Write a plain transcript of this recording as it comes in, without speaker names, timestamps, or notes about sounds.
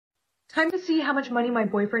Time to see how much money my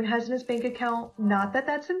boyfriend has in his bank account. Not that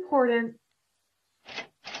that's important.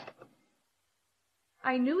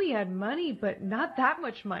 I knew he had money, but not that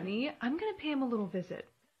much money. I'm gonna pay him a little visit.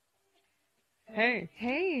 Hey.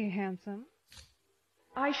 Hey, handsome.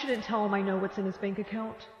 I shouldn't tell him I know what's in his bank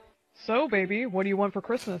account. So, baby, what do you want for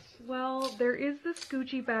Christmas? Well, there is this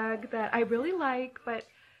Gucci bag that I really like, but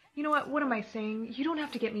you know what? What am I saying? You don't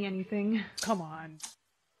have to get me anything. Come on.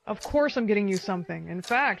 Of course I'm getting you something. In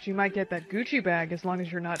fact, you might get that Gucci bag as long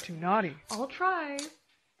as you're not too naughty. I'll try.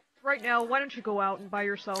 Right now, why don't you go out and buy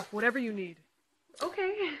yourself whatever you need?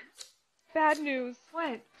 Okay. Bad news.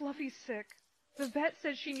 What? Fluffy's sick. The vet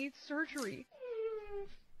says she needs surgery.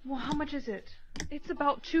 Well, how much is it? It's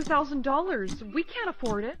about $2,000. We can't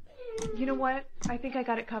afford it. You know what? I think I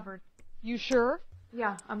got it covered. You sure?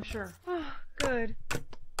 Yeah, I'm sure. Oh, good.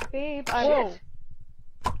 Babe, Whoa.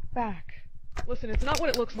 Back. Listen, it's not what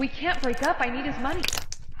it looks like. We can't break up. I need his money.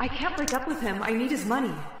 I can't break up with him. I need his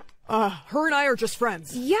money. Her and I are just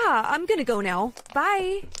friends. Yeah, I'm gonna go now.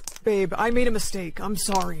 Bye. Babe, I made a mistake. I'm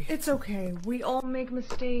sorry. It's okay. We all make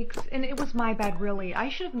mistakes, and it was my bad, really. I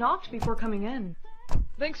should have knocked before coming in.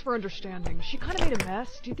 Thanks for understanding. She kind of made a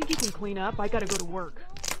mess. Do you think you can clean up? I gotta go to work.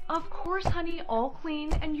 Of course, honey. All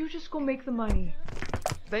clean, and you just go make the money.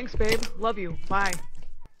 Thanks, babe. Love you. Bye.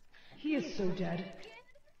 He is so dead.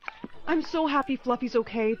 I'm so happy Fluffy's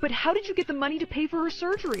okay, but how did you get the money to pay for her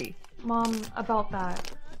surgery? Mom, about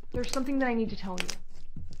that. There's something that I need to tell you.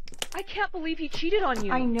 I can't believe he cheated on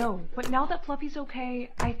you. I know, but now that Fluffy's okay,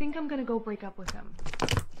 I think I'm gonna go break up with him.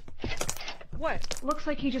 What? Looks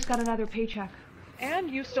like he just got another paycheck. And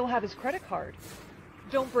you still have his credit card.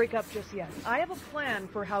 Don't break up just yet. I have a plan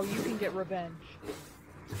for how you can get revenge.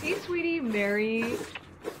 Hey, sweetie, Merry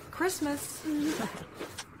Christmas.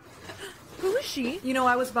 Who is she? You know,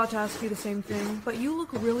 I was about to ask you the same thing, but you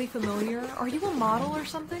look really familiar. Are you a model or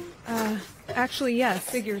something? Actually, yes.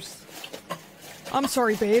 Figures. I'm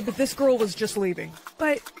sorry, babe, but this girl was just leaving.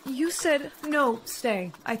 But you said... No,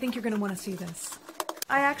 stay. I think you're gonna want to see this.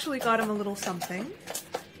 I actually got him a little something.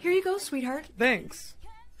 Here you go, sweetheart. Thanks.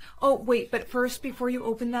 Oh, wait, but first, before you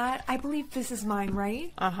open that, I believe this is mine,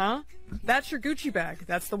 right? Uh-huh. That's your Gucci bag.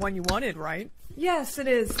 That's the one you wanted, right? Yes, it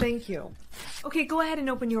is. Thank you. Okay, go ahead and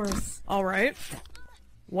open yours. All right.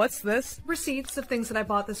 What's this? Receipts of things that I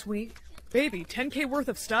bought this week. Baby, 10K worth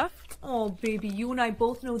of stuff? Oh, baby, you and I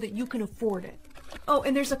both know that you can afford it. Oh,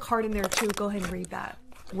 and there's a card in there, too. Go ahead and read that.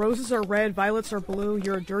 Roses are red, violets are blue.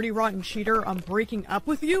 You're a dirty, rotten cheater. I'm breaking up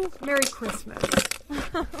with you? Merry Christmas.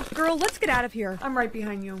 Girl, let's get out of here. I'm right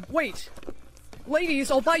behind you. Wait. Ladies,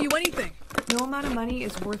 I'll buy you anything. No amount of money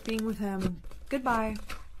is worth being with him. Goodbye.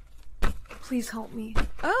 Please help me.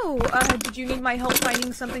 Oh, did you need my help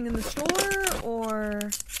finding something in the store, or...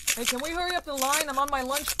 Hey, can we hurry up the line? I'm on my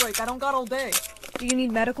lunch break. I don't got all day. Do you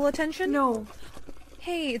need medical attention? No.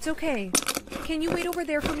 Hey, it's okay. Can you wait over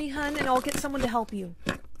there for me, hun, and I'll get someone to help you.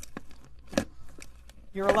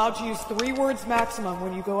 You're allowed to use 3 words maximum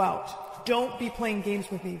when you go out. Don't be playing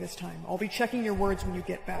games with me this time. I'll be checking your words when you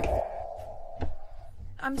get back.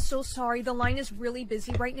 I'm so sorry. The line is really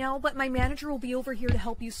busy right now, but my manager will be over here to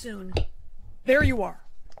help you soon. There you are.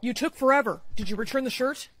 You took forever. Did you return the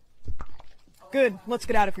shirt? Good. Let's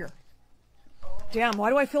get out of here. Damn,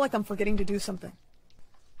 why do I feel like I'm forgetting to do something?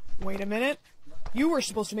 Wait a minute. You were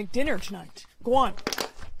supposed to make dinner tonight. Go on.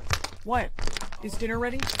 What? Is dinner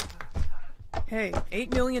ready? Hey,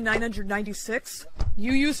 8,996,000?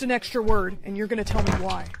 You used an extra word, and you're gonna tell me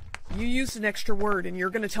why. You used an extra word, and you're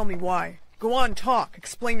gonna tell me why. Go on, talk.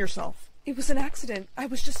 Explain yourself. It was an accident. I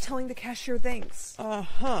was just telling the cashier thanks.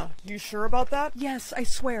 Uh-huh. You sure about that? Yes, I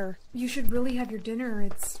swear. You should really have your dinner.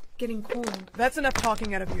 It's getting cold. That's enough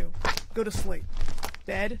talking out of you. Go to sleep.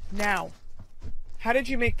 Bed, now. How did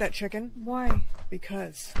you make that chicken? Why?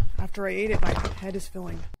 Because after I ate it, my head is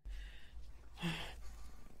filling.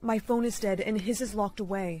 My phone is dead, and his is locked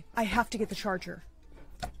away. I have to get the charger.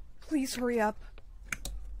 Please hurry up.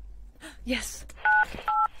 Yes.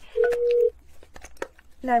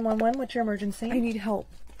 911, what's your emergency? I need help.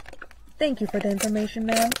 Thank you for the information,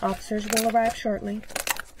 ma'am. Officers will arrive shortly.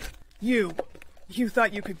 You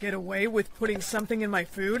thought you could get away with putting something in my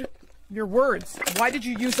food? Your words. Why did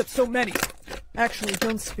you use up so many? Actually,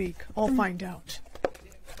 don't speak. I'll find out.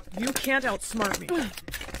 You can't outsmart me.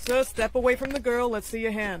 So step away from the girl. Let's see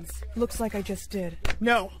your hands. Looks like I just did.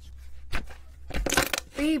 No.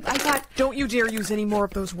 Babe, I got... Don't you dare use any more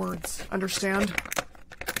of those words. Understand?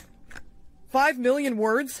 5 million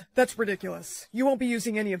words? That's ridiculous. You won't be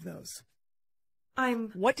using any of those.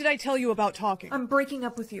 What did I tell you about talking? I'm breaking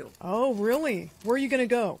up with you. Oh, really? Where are you gonna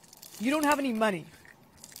go? You don't have any money.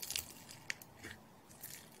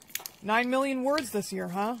 9 million words this year,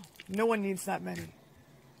 huh? No one needs that many.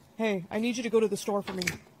 Hey, I need you to go to the store for me.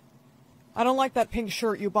 I don't like that pink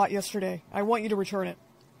shirt you bought yesterday. I want you to return it.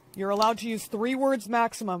 You're allowed to use 3 words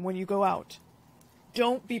maximum when you go out.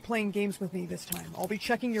 Don't be playing games with me this time. I'll be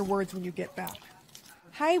checking your words when you get back.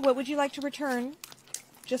 Hi, what would you like to return?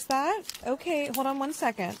 Just that? Okay, hold on 1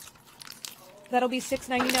 second. That'll be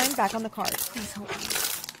 $6.99 back on the card. Please help me.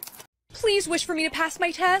 Please wish for me to pass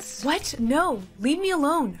my test. What? No, leave me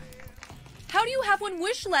alone. How do you have 1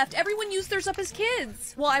 wish left? Everyone used theirs up as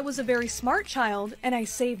kids. Well, I was a very smart child, and I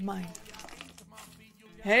saved mine.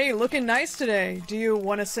 Hey, looking nice today. Do you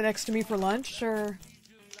want to sit next to me for lunch? Sure.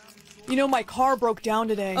 You know, my car broke down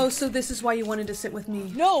today. Oh, so this is why you wanted to sit with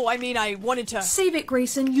me. No, I mean, I wanted to... Save it,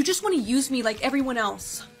 Grayson. You just want to use me like everyone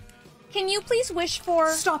else. Can you please wish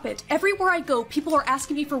for... Stop it. Everywhere I go, people are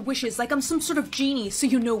asking me for wishes like I'm some sort of genie. So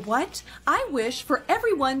you know what? I wish for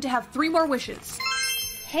everyone to have 3 more wishes.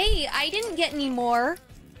 Hey, I didn't get any more.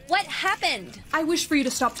 What happened? I wish for you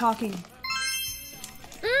to stop talking.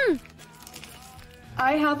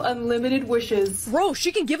 I have unlimited wishes. Bro,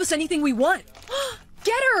 she can give us anything we want.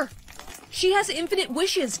 Get her! She has infinite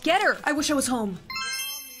wishes. Get her! I wish I was home.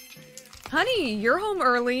 Honey, you're home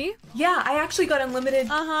early. Yeah, I actually got unlimited.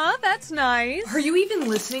 Uh-huh, that's nice. Are you even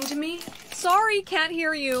listening to me? Sorry, can't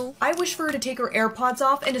hear you. I wish for her to take her AirPods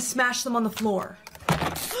off and to smash them on the floor.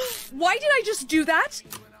 Why did I just do that?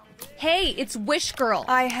 Hey, it's Wish Girl.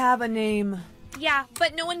 I have a name. Yeah,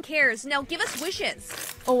 but no one cares. Now give us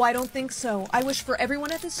wishes. Oh, I don't think so. I wish for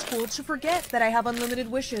everyone at this school to forget that I have unlimited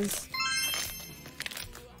wishes.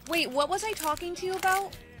 Wait, what was I talking to you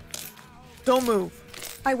about? Don't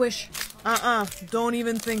move. I wish. Don't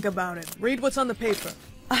even think about it. Read what's on the paper.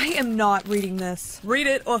 I am not reading this. Read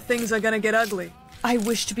it or things are gonna get ugly. I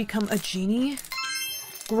wish to become a genie.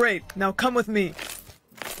 Great, now come with me.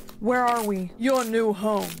 Where are we? Your new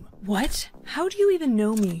home. What? How do you even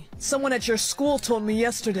know me? Someone at your school told me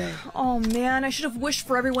yesterday. Oh man, I should have wished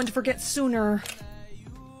for everyone to forget sooner.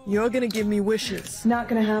 You're gonna give me wishes. Not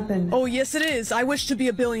gonna happen. Oh, yes it is. I wish to be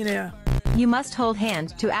a billionaire. You must hold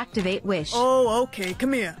hand to activate wish. Oh, okay,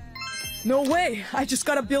 come here. No way! I just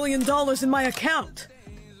got $1 billion in my account!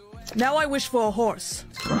 Now I wish for a horse.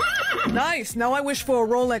 Nice! Now I wish for a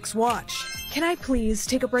Rolex watch. Can I please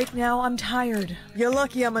take a break now? I'm tired. You're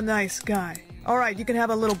lucky I'm a nice guy. Alright, you can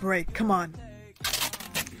have a little break. Come on.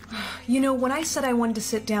 You know, when I said I wanted to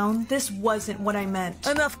sit down, this wasn't what I meant.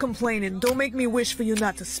 Enough complaining. Don't make me wish for you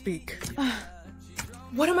not to speak.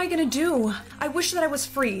 What am I gonna do? I wish that I was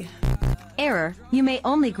free. Error. You may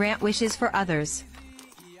only grant wishes for others.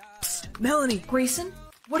 Psst, Melanie. Grayson,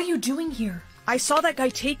 what are you doing here? I saw that guy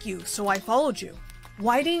take you, so I followed you.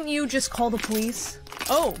 Why didn't you just call the police?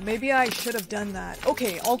 Oh, maybe I should have done that.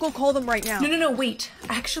 Okay, I'll go call them right now. No, wait.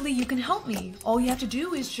 Actually, you can help me. All you have to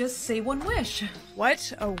do is just say one wish.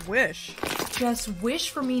 What? A wish? Just wish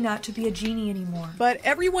for me not to be a genie anymore. But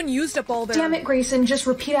everyone used up all their— Damn it, Grayson, just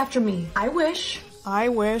repeat after me. I wish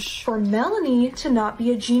for Melanie to not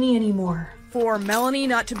be a genie anymore. For Melanie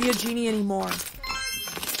not to be a genie anymore.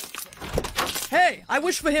 Hey, I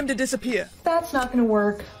wish for him to disappear. That's not gonna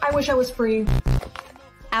work. I wish I was free.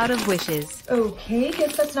 Out of wishes. Okay,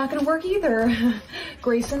 guess that's not gonna work either.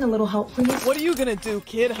 Grayson, a little help, please. What are you gonna do,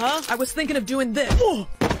 kid, huh? I was thinking of doing this. Oh,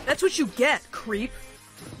 that's what you get, creep.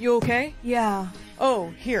 You okay? Yeah.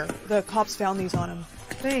 Oh, here. The cops found these on him.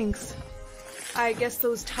 Thanks. I guess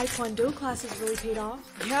those Taekwondo classes really paid off.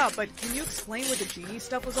 Yeah, but can you explain what the genie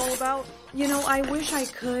stuff was all about? You know, I wish I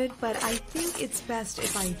could, but I think it's best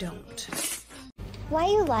if I don't. Why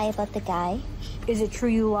you lie about the guy? Is it true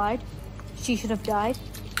you lied? She should have died?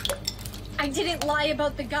 I didn't lie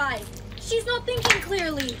about the guy. She's not thinking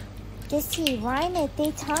clearly. Dissy, rhyme it.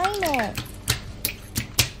 They time it.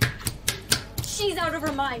 She's out of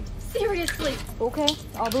her mind. Seriously. Okay,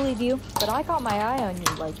 I'll believe you, but I caught my eye on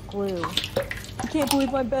you like glue. I can't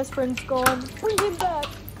believe my best friend's gone. Bring him back.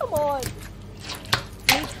 Come on.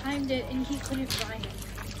 They timed it and he couldn't rhyme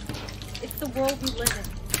it. It's the world we live in.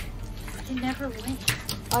 I can never win.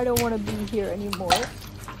 I don't want to be here anymore.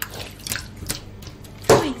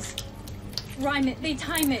 Please. Rhyme it. They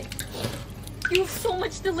time it. You have so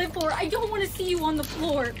much to live for. I don't want to see you on the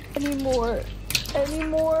floor. Anymore.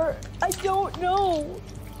 I don't know.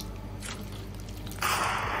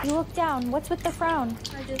 You look down. What's with the frown?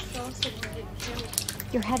 I just saw someone get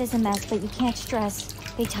killed. Your head is a mess, but you can't stress.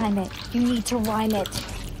 They time it. You need to rhyme it.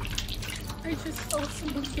 I just saw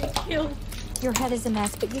someone get killed. Your head is a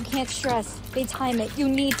mess, but you can't stress. They time it. You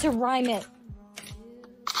need to rhyme it.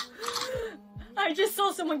 I just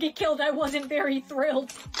saw someone get killed. I wasn't very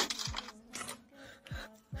thrilled.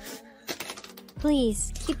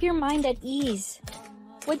 Please, keep your mind at ease.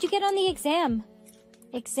 What'd you get on the exam?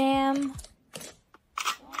 Exam.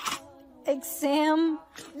 Exam.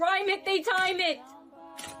 Rhyme it, they time it!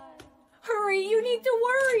 Hurry, you need to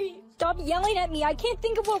worry! Stop yelling at me. I can't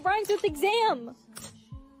think of what rhymes with exam.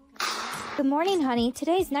 Good morning, honey.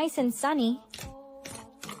 Today's nice and sunny.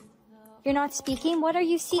 You're not speaking? What are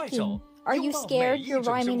you seeking? Are you scared your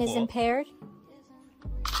rhyming is impaired?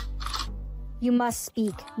 You must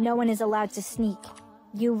speak. No one is allowed to sneak.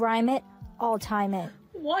 You rhyme it, I'll time it.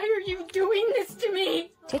 Why are you doing this to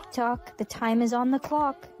me? Tick-tock, the time is on the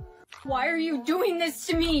clock. Why are you doing this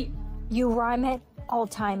to me? You rhyme it, I'll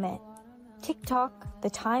time it. Tick-tock, the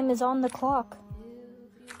time is on the clock.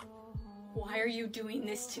 Why are you doing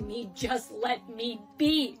this to me? Just let me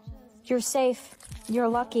be. You're safe. You're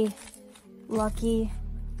lucky. Lucky.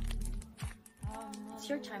 It's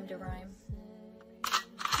your time to rhyme.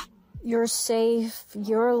 You're safe.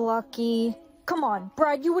 You're lucky. Come on,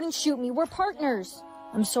 Brad, you wouldn't shoot me. We're partners.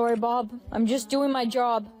 I'm sorry, Bob. I'm just doing my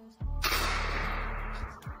job.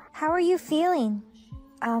 How are you feeling?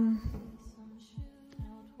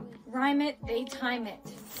 Rhyme it, they time it.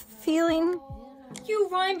 Feeling? You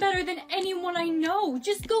rhyme better than anyone I know.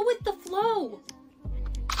 Just go with the flow.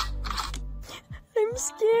 I'm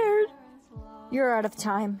scared. You're out of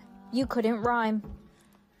time. You couldn't rhyme.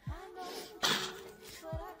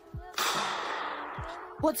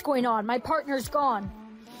 What's going on? My partner's gone.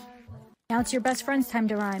 Now it's your best friend's time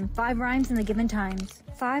to rhyme. 5 rhymes in the given times.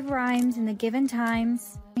 5 rhymes in the given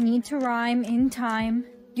times. I need to rhyme in time.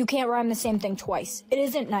 You can't rhyme the same thing twice. It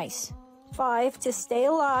isn't nice. 5 to stay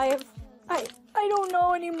alive. I don't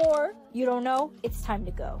know anymore. You don't know? It's time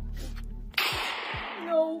to go.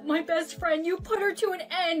 No, my best friend, you put her to an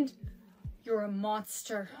end. You're a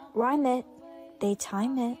monster. Rhyme it. They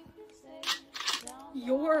time it.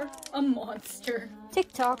 You're a monster.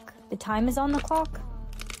 Tick-tock. The time is on the clock.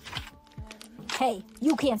 Hey,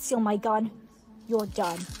 you can't steal my gun. You're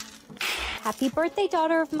done. Happy birthday,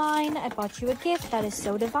 daughter of mine. I bought you a gift that is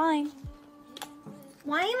so divine.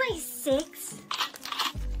 Why am I 6?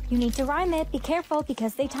 You need to rhyme it. Be careful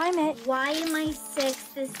because they time it. Why am I 6?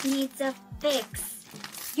 This needs a fix.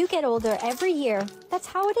 You get older every year. That's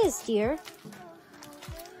how it is, dear.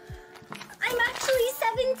 I'm actually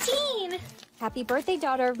 17. Happy birthday,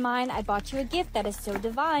 daughter of mine. I bought you a gift that is so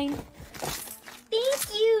divine.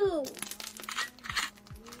 Thank you.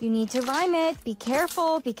 You need to rhyme it. Be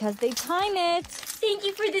careful because they time it. Thank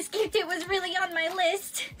you for this gift. It was really on my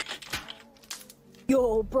list.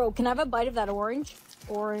 Yo, bro, can I have a bite of that orange?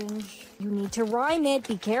 Orange. You need to rhyme it.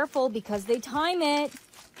 Be careful because they time it.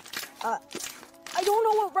 I don't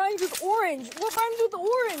know what rhymes with orange. What rhymes with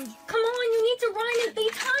orange? Come on, you need to rhyme it. They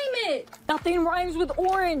time it. Nothing rhymes with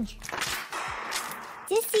orange.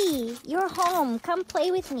 Sissy, you're home. Come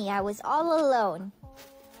play with me. I was all alone.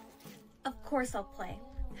 Of course I'll play.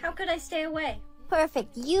 How could I stay away?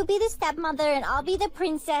 Perfect. You be the stepmother and I'll be the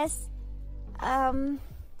princess.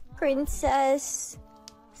 Princess.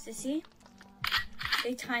 Sissy,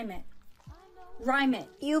 they time it. Rhyme it.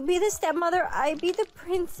 You be the stepmother, I be the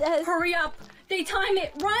princess. Hurry up. They time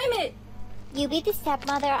it. Rhyme it. You be the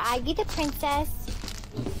stepmother, I be the princess.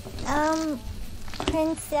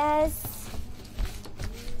 Princess.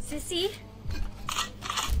 Sissy,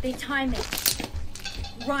 they time it.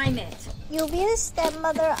 Rhyme it. You be the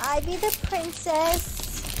stepmother, I be the princess.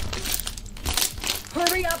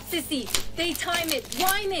 Hurry up, Sissy. They time it.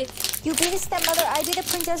 Rhyme it. You be the stepmother, I be the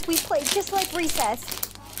princess. We play just like recess.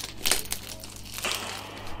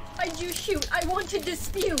 I do shoot. I want to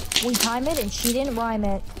dispute. We time it and she didn't rhyme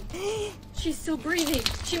it. She's still breathing.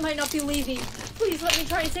 She might not be leaving. Please let me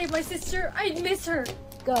try and save my sister. I'd miss her.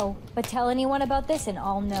 Go, but tell anyone about this and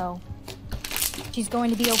I'll know. She's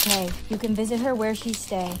going to be okay. You can visit her where she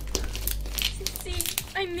stay.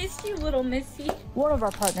 Sissy, I miss you, little missy. One of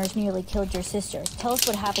our partners nearly killed your sister. Tell us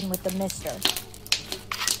what happened with the mister.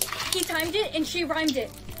 He timed it and she rhymed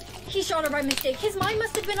it. He shot her by mistake. His mind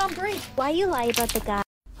must have been on break. Why you lie about the guy?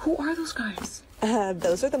 Who are those guys?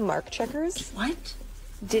 Those are the mark checkers. What?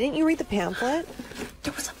 Didn't you read the pamphlet?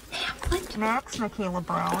 There was a pamphlet? Max, Michaela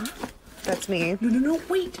Brown. That's me. No,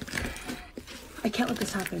 wait. I can't let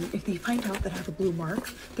this happen. If they find out that I have a blue mark,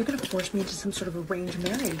 they're gonna force me into some sort of arranged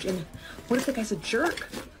marriage. And what if the guy's a jerk?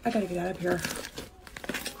 I gotta get out of here.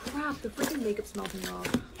 Crap, the freaking makeup's melting off.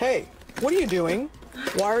 Hey, what are you doing?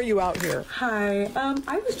 Why are you out here? Hi,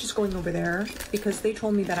 I was just going over there because they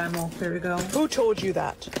told me that I'm all clear to go. Who told you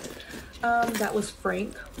that? That was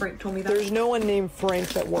Frank. Frank told me that. There's no one named Frank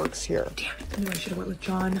that works here. Damn it, I knew I should've went with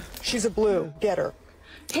John. She's a blue. Get her.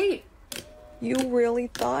 Hey! You really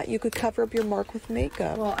thought you could cover up your mark with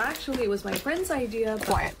makeup? Well, actually, it was my friend's idea, but...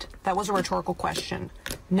 Quiet. That was a rhetorical question.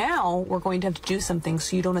 Now, we're going to have to do something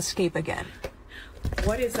so you don't escape again.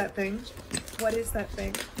 What is that thing? What is that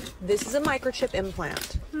thing? This is a microchip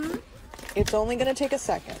implant. It's only gonna take a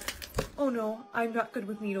second. Oh no, I'm not good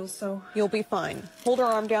with needles, so... You'll be fine. Hold her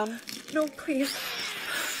arm down. No, please.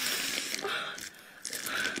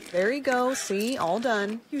 There you go. See? All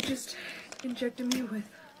done. You just injected me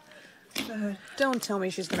with... Don't tell me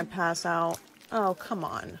she's gonna pass out. Oh, come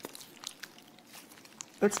on.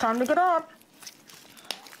 It's time to get up.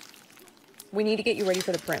 We need to get you ready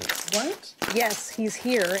for the prince. What? Yes, he's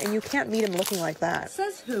here, and you can't meet him looking like that.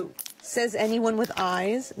 Says who? Says anyone with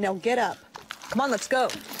eyes. Now get up. Come on, let's go.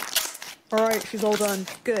 All right, she's all done.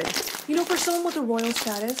 Good. You know, for someone with a royal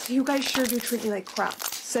status, you guys sure do treat me like crap.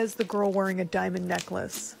 Says the girl wearing a diamond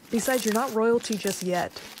necklace. Besides, you're not royalty just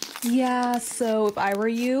yet. Yeah, so if I were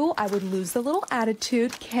you, I would lose the little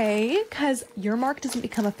attitude, Kay, because your mark doesn't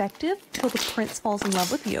become effective till the prince falls in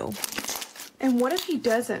love with you. And what if he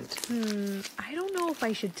doesn't? I don't know if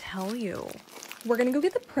I should tell you. We're gonna go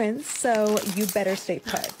get the prince, so you better stay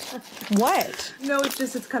put. What? No,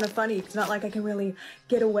 it's kind of funny. It's not like I can really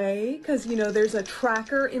get away, because, you know, there's a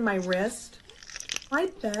tracker in my wrist.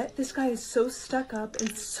 I bet this guy is so stuck up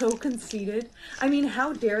and so conceited. I mean,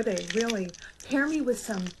 how dare they, really, pair me with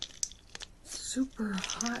some super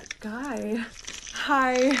hot guy.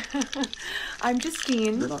 Hi, I'm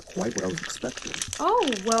Justine. You're not quite what I was expecting.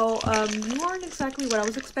 Oh, well, you aren't exactly what I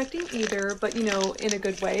was expecting either, but, you know, in a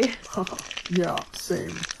good way. Yeah,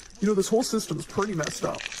 same. You know, this whole system's pretty messed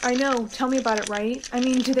up. I know. Tell me about it, right? I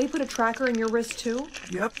mean, do they put a tracker in your wrist too?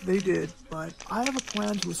 Yep, they did. But I have a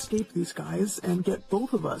plan to escape these guys and get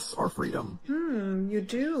both of us our freedom. You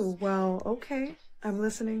do? Well, okay. I'm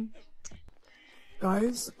listening.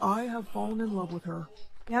 Guys, I have fallen in love with her.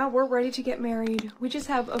 Yeah, we're ready to get married. We just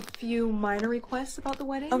have a few minor requests about the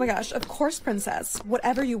wedding. Oh my gosh, of course, princess.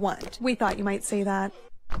 Whatever you want. We thought you might say that.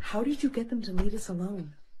 How did you get them to leave us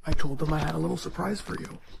alone? I told them I had a little surprise for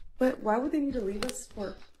you. But why would they need to leave us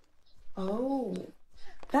for... Oh,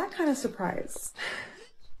 that kind of surprise.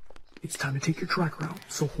 It's time to take your tracker out,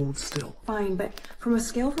 so hold still. Fine, but from a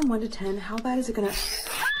scale from 1 to 10, how bad is it gonna...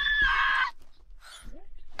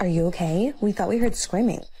 Are you okay? We thought we heard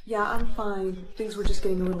screaming. Yeah, I'm fine. Things were just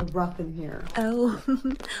getting a little rough in here. Oh,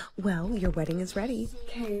 well, your wedding is ready.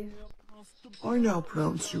 Okay. I now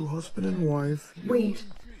pronounce you husband and wife. Wait.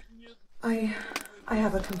 I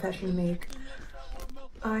have a confession to make.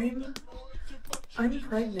 I'm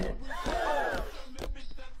pregnant.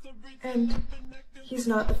 And he's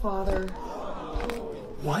not the father.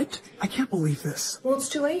 What? I can't believe this. Well, it's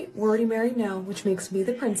too late. We're already married now, which makes me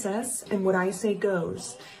the princess, and what I say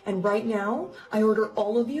goes. And right now, I order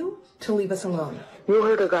all of you to leave us alone. You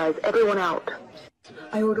heard her, guys. Everyone out.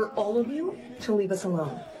 I order all of you to leave us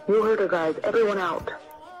alone. You heard her, guys. Everyone out.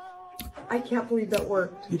 I can't believe that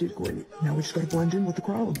worked. You did great. Now we just gotta blend in with the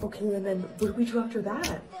crowd. Okay, and then what do we do after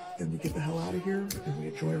that? Then we get the hell out of here, and we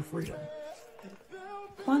enjoy our freedom.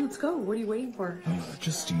 Come on, let's go. What are you waiting for?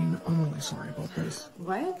 Justine, I'm really sorry about this.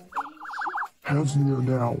 What? Hands in the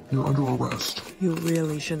air now. You're under arrest. You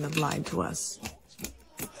really shouldn't have lied to us.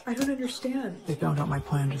 I don't understand. They found out my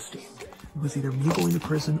plan, Justine. It was either me going to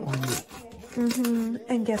prison or you.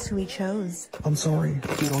 And guess who he chose? I'm sorry.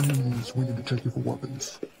 Get on your knees. We need to check you for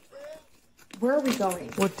weapons. Where are we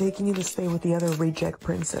going? We're taking you to stay with the other reject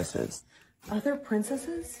princesses. Other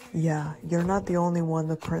princesses? Yeah, you're not the only one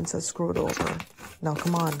the princess screwed over. Now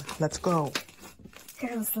come on, let's go.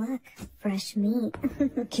 Girls, look. Fresh meat.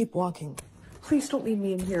 Keep walking. Please don't leave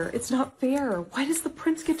me in here. It's not fair. Why does the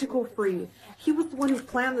prince get to go free? He was the one who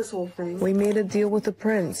planned this whole thing. We made a deal with the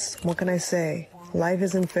prince. What can I say? Life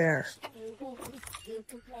isn't fair.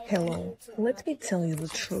 Hello. Let me tell you the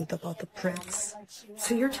truth about the prince.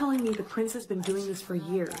 So you're telling me the prince has been doing this for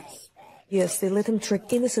years? Yes, they let him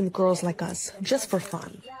trick innocent girls like us, just for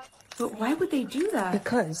fun. But why would they do that?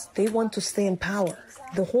 Because they want to stay in power.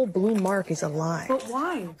 The whole blue mark is a lie. But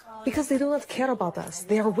why? Because they do not care about us.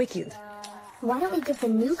 They are wicked. Why don't we give the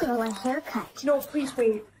new girl a haircut? No, please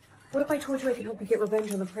wait. What if I told you I could help you get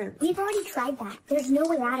revenge on the prince? We've already tried that. There's no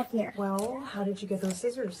way out of here. Well, how did you get those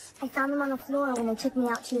scissors? I found them on the floor when they took me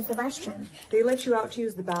out to use the restroom. They let you out to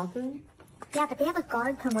use the bathroom? Yeah, but they have a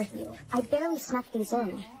guard come with you. I barely snuck these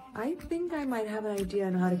in. I think I might have an idea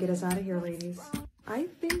on how to get us out of here,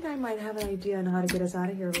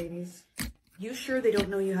 ladies. You sure they don't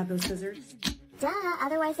know you have those scissors? Duh,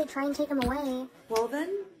 otherwise they'd try and take them away. Well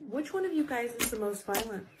then, which one of you guys is the most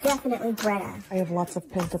violent? Definitely Greta. I have lots of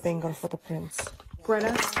pent-up anger for the prince.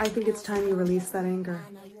 Greta, I think it's time you release that anger.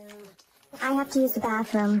 I have to use the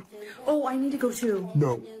bathroom. Oh, I need to go too.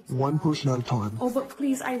 No, one person at a time. Oh, but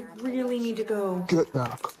please, I really need to go. Get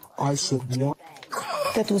back. I said one.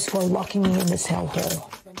 That was for locking me in this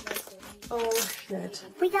hellhole. Oh, shit.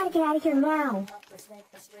 We gotta get out of here now.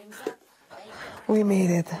 We made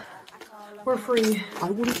it. We're free. I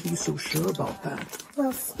wouldn't be so sure about that.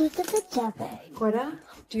 Well, speak of the devil. Greta,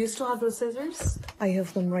 do you still have those scissors? I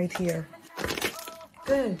have them right here.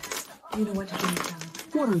 Good. You know what to do with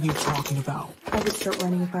them. What are you talking about? I would start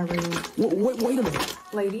running if I were you. Wait a minute.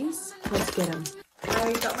 Ladies, let's get him.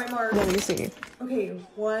 I got my mark. Let me see. Okay,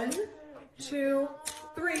 1, 2,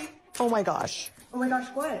 3. Oh my gosh. Oh my gosh,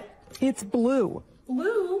 what? It's blue.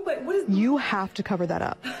 Blue? But what is... You have to cover that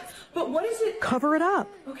up. But what is it? Cover it up.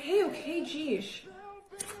 Okay, geesh.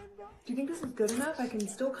 Do you think this is good enough? I can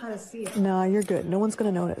still kind of see it. Nah, you're good. No one's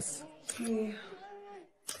gonna notice. Okay.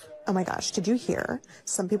 Oh my gosh, did you hear?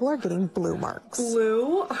 Some people are getting blue marks.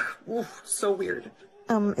 Blue? Oof, so weird.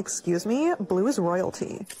 Excuse me? Blue is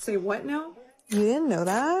royalty. Say what now? You didn't know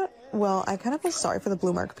that? Well, I kind of feel sorry for the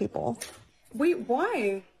blue mark people. Wait,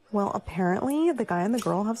 why? Well, apparently the guy and the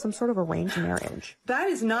girl have some sort of arranged marriage. That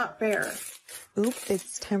is not fair. Oop,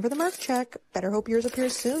 it's time for the mark check. Better hope yours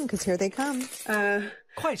appears soon, because here they come.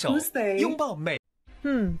 Who's they?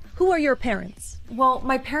 Who are your parents? Well,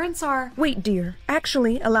 my parents are... Wait, dear.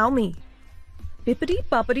 Actually, allow me.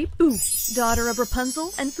 Bippity-boppity-boo. Daughter of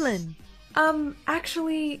Rapunzel and Flynn.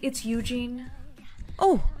 Actually, it's Eugene.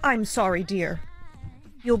 Oh, I'm sorry, dear.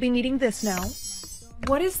 You'll be needing this now.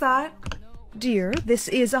 What is that? Dear, this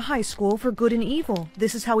is a high school for good and evil.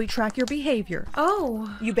 This is how we track your behavior.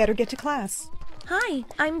 Oh. You better get to class. Hi,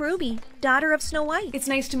 I'm Ruby, daughter of Snow White. It's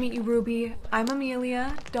nice to meet you, Ruby. I'm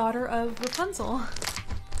Amelia, daughter of Rapunzel.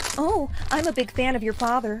 Oh, I'm a big fan of your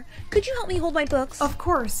father. Could you help me hold my books? Of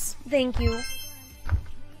course. Thank you.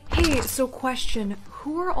 Hey, so question.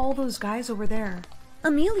 Who are all those guys over there?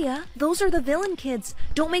 Amelia, those are the villain kids.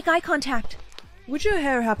 Don't make eye contact. Would your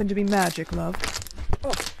hair happen to be magic, love?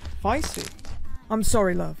 Oh, feisty. I'm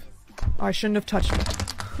sorry, love. I shouldn't have touched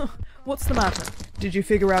it. What's the matter? Did you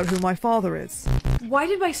figure out who my father is? Why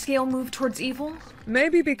did my scale move towards evil?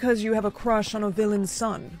 Maybe because you have a crush on a villain's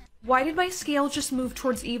son. Why did my scale just move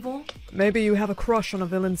towards evil? Maybe you have a crush on a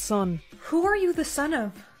villain's son. Who are you the son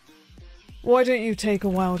of? Why don't you take a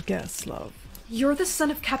wild guess, love? You're the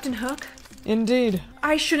son of Captain Hook? Indeed.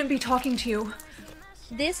 I shouldn't be talking to you.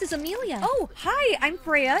 This is Amelia. Oh, hi, I'm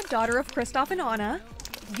Freya, daughter of Kristoff and Anna.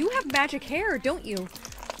 You have magic hair, don't you?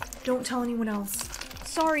 Don't tell anyone else.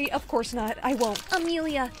 Sorry, of course not. I won't.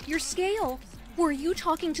 Amelia, your scale. Were you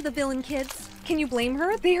talking to the villain kids? Can you blame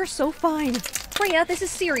her? They are so fine. Freya, this is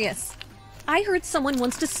serious. I heard someone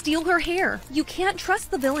wants to steal her hair. You can't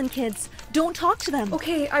trust the villain kids. Don't talk to them.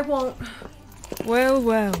 Okay, I won't. Well,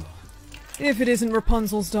 well. If it isn't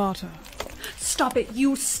Rapunzel's daughter. Stop it.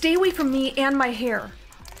 You stay away from me and my hair.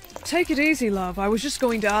 Take it easy, love. I was just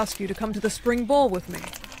going to ask you to come to the spring ball with me.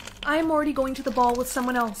 I'm already going to the ball with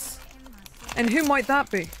someone else. And who might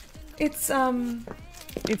that be? It's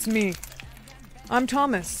me. I'm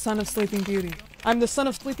Thomas, son of Sleeping Beauty. I'm the son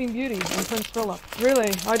of Sleeping Beauty and Prince Philip.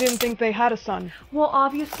 Really, I didn't think they had a son. Well,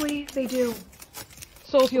 obviously, they do.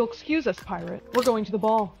 So if you'll excuse us, Pirate, we're going to the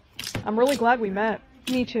ball. I'm really glad we met.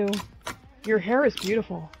 Me too. Your hair is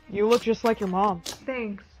beautiful. You look just like your mom.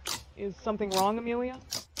 Thanks. Is something wrong, Amelia?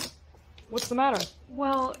 What's the matter?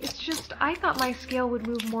 Well, it's just I thought my scale would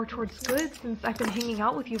move more towards good since I've been hanging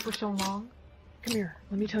out with you for so long. Come here,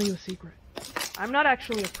 let me tell you a secret. I'm not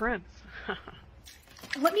actually a prince.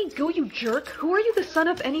 Let me go, you jerk! Who are you the son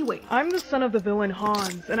of anyway? I'm the son of the villain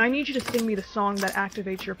Hans, and I need you to sing me the song that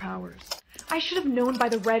activates your powers. I should have known by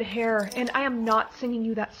the red hair, and I am not singing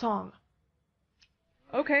you that song.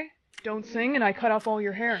 Okay, don't sing and I cut off all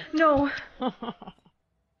your hair. No.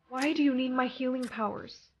 Why do you need my healing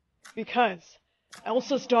powers? Because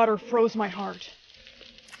Elsa's daughter froze my heart,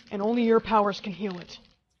 and only your powers can heal it.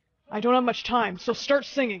 I don't have much time, so start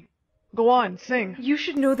singing. Go on, sing. You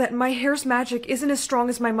should know that my hair's magic isn't as strong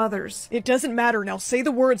as my mother's. It doesn't matter, now say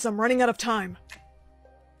the words, I'm running out of time.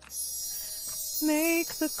 Make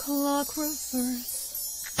the clock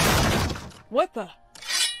reverse. What the?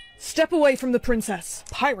 Step away from the princess,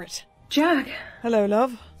 pirate. Jack. Hello,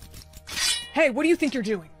 love. Hey, what do you think you're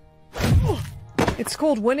doing? It's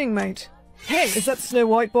called winning, mate. Hey, is that Snow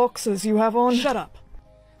White boxers you have on? Shut up.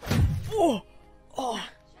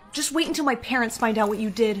 Just wait until my parents find out what you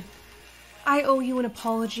did. I owe you an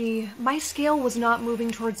apology. My scale was not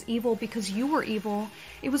moving towards evil because you were evil.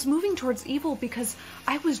 It was moving towards evil because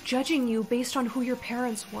I was judging you based on who your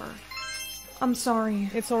parents were. I'm sorry.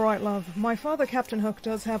 It's alright, love. My father, Captain Hook,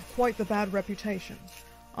 does have quite the bad reputation.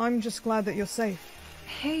 I'm just glad that you're safe.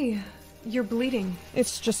 Hey, you're bleeding.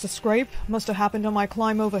 It's just a scrape. Must have happened on my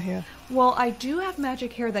climb over here. Well, I do have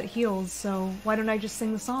magic hair that heals, so why don't I just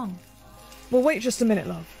sing the song? Well, wait just a minute,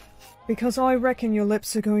 love. Because I reckon your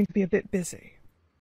lips are going to be a bit busy.